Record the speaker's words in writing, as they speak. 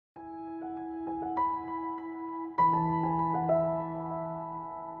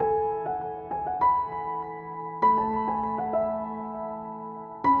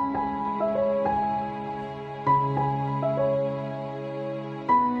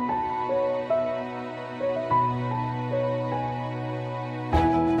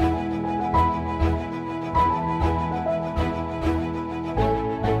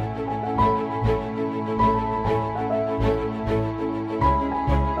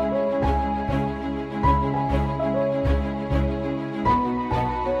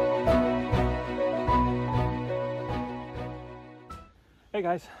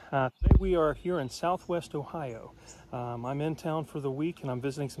guys, today we are here in Southwest Ohio. I'm in town for the week and I'm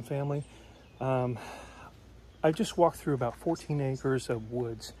visiting some family. I just walked through about 14 acres of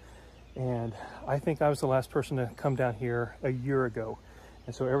woods, and I think I was the last person to come down here a year ago.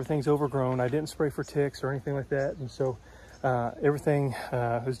 And so everything's overgrown. I didn't spray for ticks or anything like that. And so everything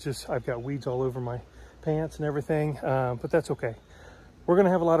was just, I've got weeds all over my pants and everything, but that's okay. We're going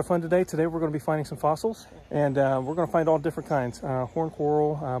to have a lot of fun today. Today we're going to be finding some fossils, and we're going to find all different kinds. Horned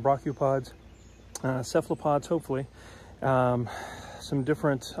coral, brachiopods, cephalopods, hopefully. Some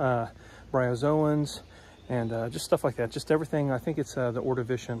different bryozoans, and just stuff like that. Just everything. I think it's the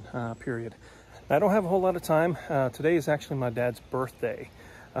Ordovician period. Now, I don't have a whole lot of time. Today is actually my dad's birthday.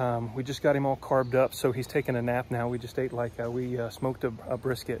 We just got him all carved up, so he's taking a nap now. We just ate we smoked a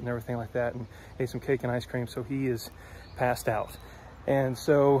brisket and everything like that, and ate some cake and ice cream, so he is passed out. And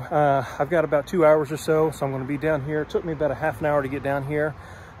so I've got about 2 hours or so I'm going to be down here. It took me about a half an hour to get down here.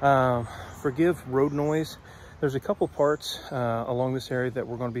 Forgive road noise. There's a couple parts along this area that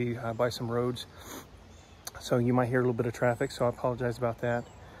we're going to be by some roads, so you might hear a little bit of traffic, so I apologize about that.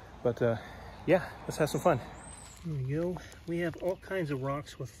 But yeah, let's have some fun. Here we go. We have all kinds of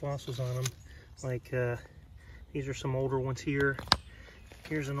rocks with fossils on them. Like these are some older ones here.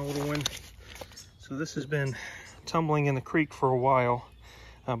 Here's an older one. So this has been tumbling in the creek for a while,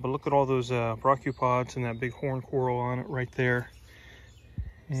 but look at all those brachiopods and that big horned coral on it right there,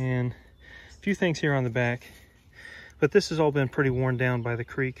 and a few things here on the back. But this has all been pretty worn down by the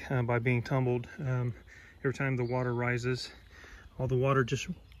creek, by being tumbled. Every time the water rises, all the water just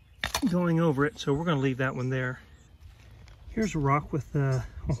going over it, so we're going to leave that one there. Here's a rock with a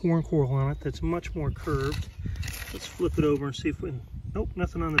horned coral on it that's much more curved. Let's flip it over and see if we can... Nope,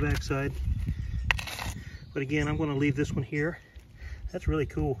 nothing on the back side. But again, I'm going to leave this one here. That's really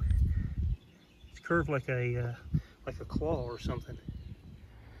cool. It's curved like a claw or something.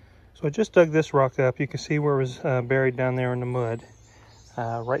 So I just dug this rock up. You can see where it was buried down there in the mud.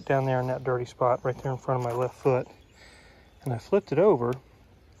 Right down there in that dirty spot, right there in front of my left foot. And I flipped it over,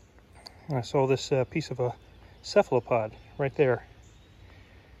 and I saw this piece of a cephalopod right there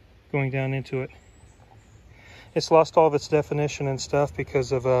going down into it. It's lost all of its definition and stuff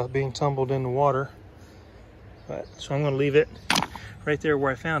because of being tumbled in the water. So I'm going to leave it right there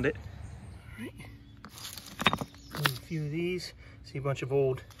where I found it. A few of these. See a bunch of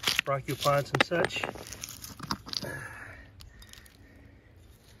old brachiopods and such.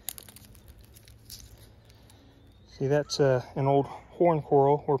 See, that's an old horned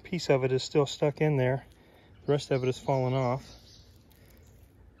coral, where a piece of it is still stuck in there. The rest of it has fallen off.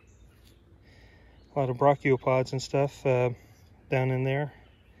 A lot of brachiopods and stuff down in there.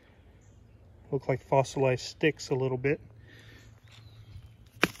 Look like fossilized sticks a little bit.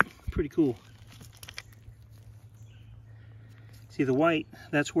 Pretty cool. See the white,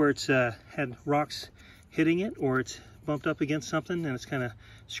 that's where it's had rocks hitting it, or it's bumped up against something and it's kind of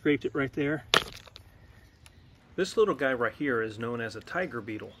scraped it right there. This little guy right here is known as a tiger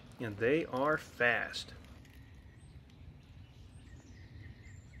beetle, and they are fast.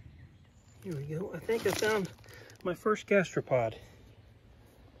 Here we go. I think I found my first gastropod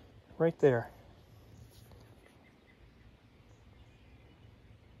right there.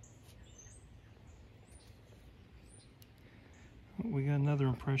 We got another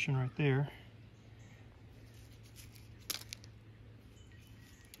impression right there.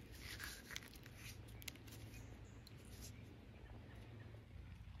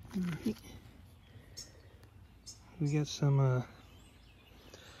 Right. We got some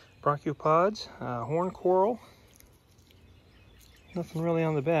brachiopods, horned coral. Nothing really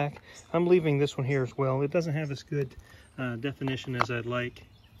on the back. I'm leaving this one here as well. It doesn't have as good definition as I'd like.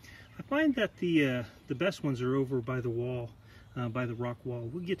 I find that the best ones are over by the wall. By the rock wall.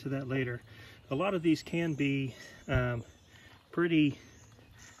 We'll get to that later. A lot of these can be pretty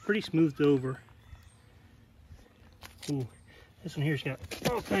smoothed over. Ooh, this one here's got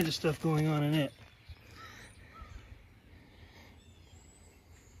all kinds of stuff going on in it.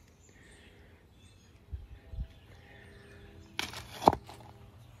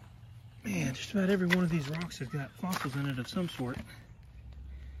 Man, just about every one of these rocks has got fossils in it of some sort.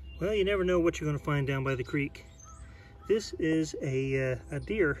 Well, you never know what you're going to find down by the creek. This is a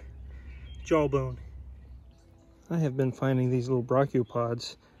deer jawbone. I have been finding these little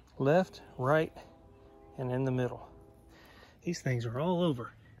brachiopods left, right, and in the middle. These things are all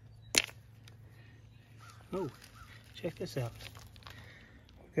over. Oh, check this out.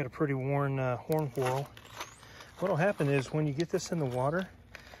 We've got a pretty worn horned coral. What'll happen is when you get this in the water,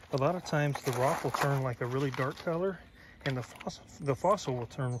 a lot of times the rock will turn like a really dark color, and the fossil will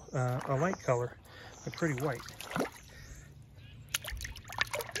turn a light color, but pretty white.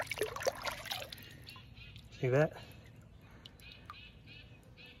 See that?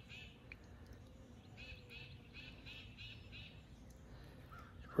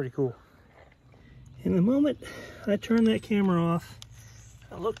 Pretty cool. In the moment I turn that camera off,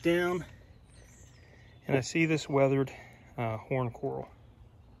 I look down and I see this weathered horn coral.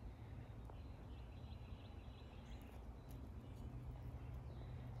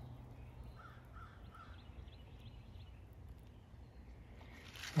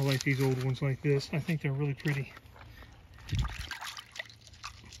 I like these old ones like this. I think they're really pretty.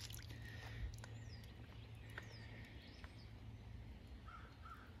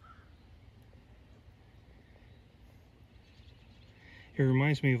 It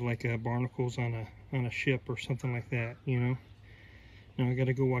reminds me of like barnacles on a ship or something like that, you know. Now I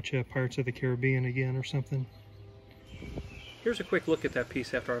gotta go watch Pirates of the Caribbean again or something. Here's a quick look at that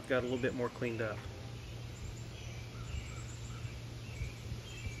piece after I've got a little bit more cleaned up.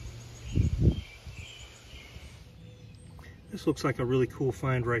 This looks like a really cool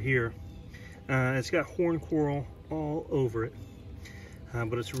find right here. It's got horn coral all over it,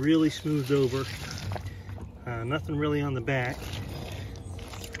 but it's really smoothed over. Nothing really on the back.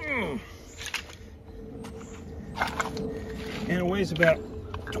 And it weighs about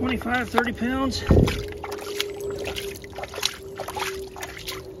 25-30 pounds.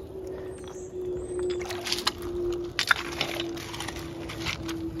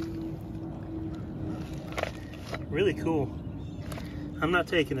 Really cool. I'm not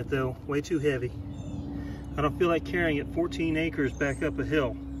taking it though, way too heavy. I don't feel like carrying it 14 acres back up a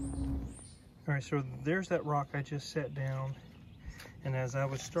hill. All right, so there's that rock I just set down. And as I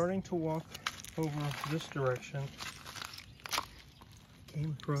was starting to walk over this direction, I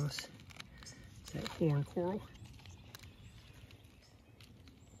came across that horn coral.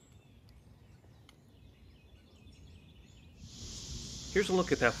 Here's a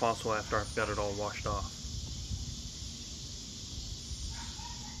look at that fossil after I've got it all washed off.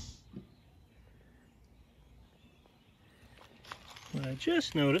 But I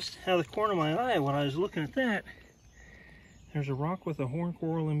just noticed how the corner of my eye, when I was looking at that, there's a rock with a horn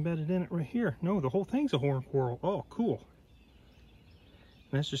coral embedded in it right here. No, the whole thing's a horn coral. Oh, cool.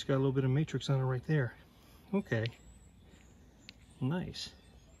 And that's just got a little bit of matrix on it right there. Okay. Nice.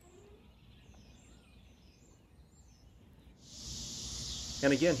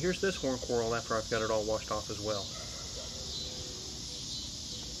 And again, here's this horn coral after I've got it all washed off as well.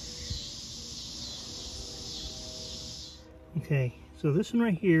 Okay, so this one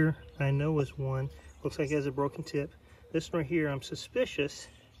right here, I know is one. Looks like it has a broken tip. This one right here, I'm suspicious.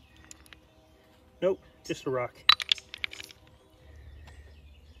 Nope, just a rock.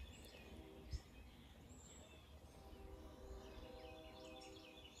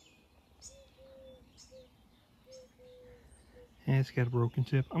 And it's got a broken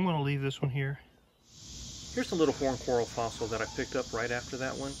tip. I'm gonna leave this one here. Here's a little horn coral fossil that I picked up right after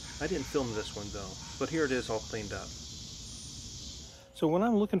that one. I didn't film this one though, but here it is all cleaned up. So when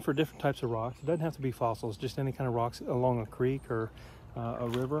I'm looking for different types of rocks, it doesn't have to be fossils, just any kind of rocks along a creek or a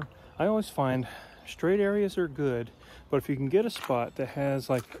river. I always find straight areas are good, but if you can get a spot that has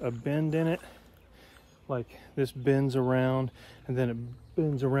like a bend in it, like this bends around and then it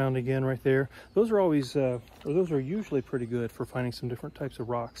bends around again right there, those are always, or those are usually pretty good for finding some different types of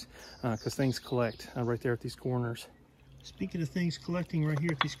rocks because things collect right there at these corners. Speaking of things collecting right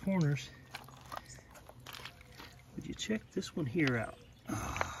here at these corners, would you check this one here out?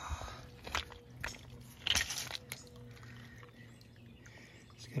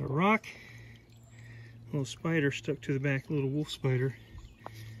 It's got a rock, a little spider stuck to the back, a little wolf spider,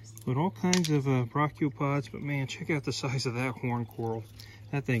 but all kinds of brachiopods. But man, check out the size of that horn coral.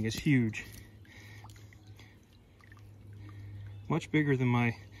 That thing is huge. Much bigger than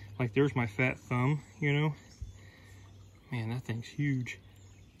my, like there's my fat thumb, you know? Man, that thing's huge.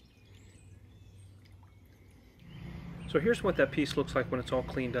 So here's what that piece looks like when it's all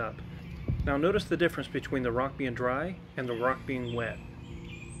cleaned up. Now notice the difference between the rock being dry and the rock being wet.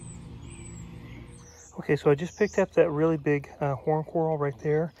 Okay, so I just picked up that really big horn coral right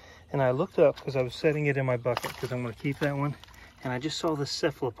there, and I looked up because I was setting it in my bucket because I'm going to keep that one, and I just saw this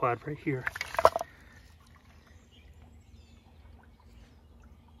cephalopod right here.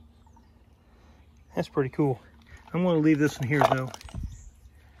 That's pretty cool. I'm going to leave this one here though.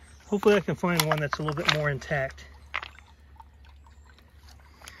 Hopefully I can find one that's a little bit more intact.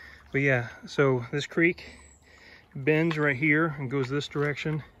 But yeah, so this creek bends right here and goes this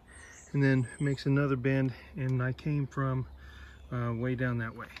direction and then makes another bend, and I came from way down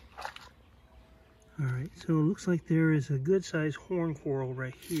that way. All right, so it looks like there is a good sized horn coral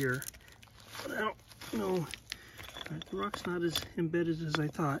right here. But I don't know, the rock's not as embedded as I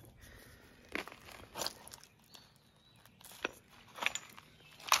thought.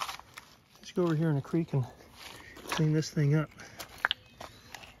 Let's go over here in the creek and clean this thing up.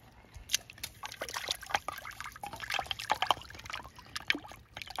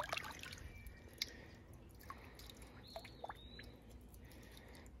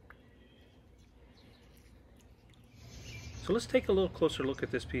 So let's take a little closer look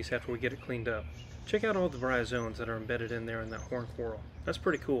at this piece after we get it cleaned up. Check out all the bryozoans that are embedded in there in that horn coral. That's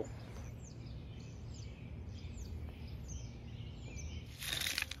pretty cool.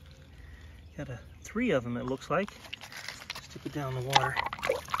 Got 3 of them, it looks like. Stick it down in the water.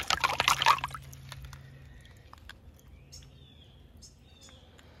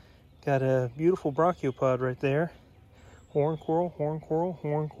 Got a beautiful brachiopod right there. Horn coral, horn coral,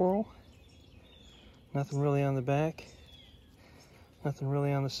 horn coral. Nothing really on the back. Nothing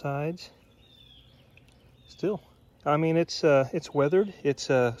really on the sides. Still, I mean, it's weathered. It's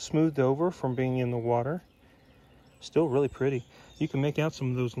smoothed over from being in the water. Still really pretty. You can make out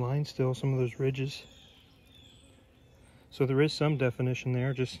some of those lines still, some of those ridges. So there is some definition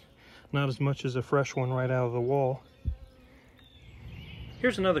there, just not as much as a fresh one right out of the wall.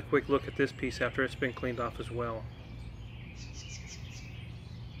 Here's another quick look at this piece after it's been cleaned off as well.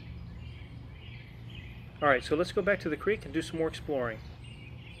 Alright, so let's go back to the creek and do some more exploring.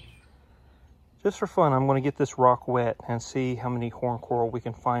 Just for fun, I'm going to get this rock wet and see how many horn coral we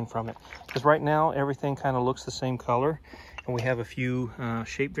can find from it. Because right now, everything kind of looks the same color, and we have a few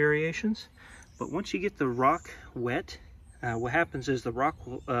shape variations. But once you get the rock wet, what happens is the rock,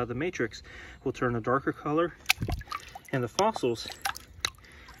 the matrix, will turn a darker color, and the fossils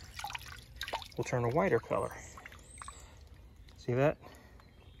will turn a whiter color. See that?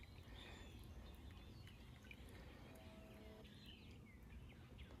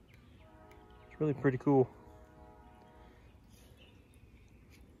 Really pretty cool.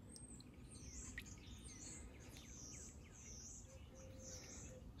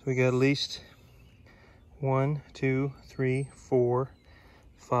 So we got at least 1, 2, 3, 4,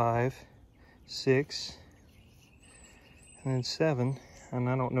 5, 6, and then 7. And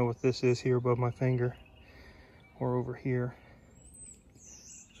I don't know what this is here above my finger or over here.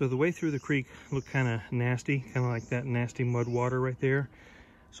 So the way through the creek looked kind of nasty, kind of like that nasty mud water right there.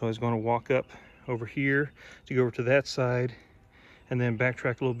 So I was going to walk up over here to go over to that side and then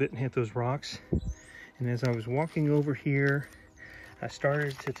backtrack a little bit and hit those rocks. And as I was walking over here, I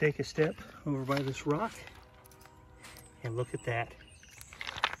started to take a step over by this rock, and look at that.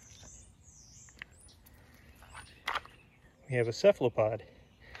 We have a cephalopod.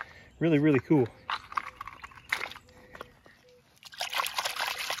 Really, really cool.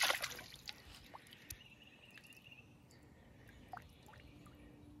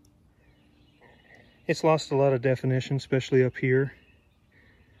 It's lost a lot of definition, especially up here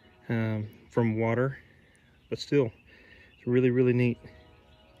from water, but still, it's really, really neat.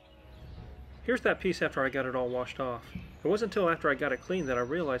 Here's that piece after I got it all washed off. It wasn't until after I got it clean that I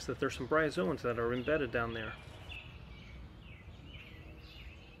realized that there's some bryozoans that are embedded down there.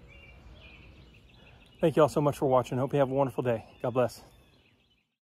 Thank you all so much for watching. Hope you have a wonderful day. God bless.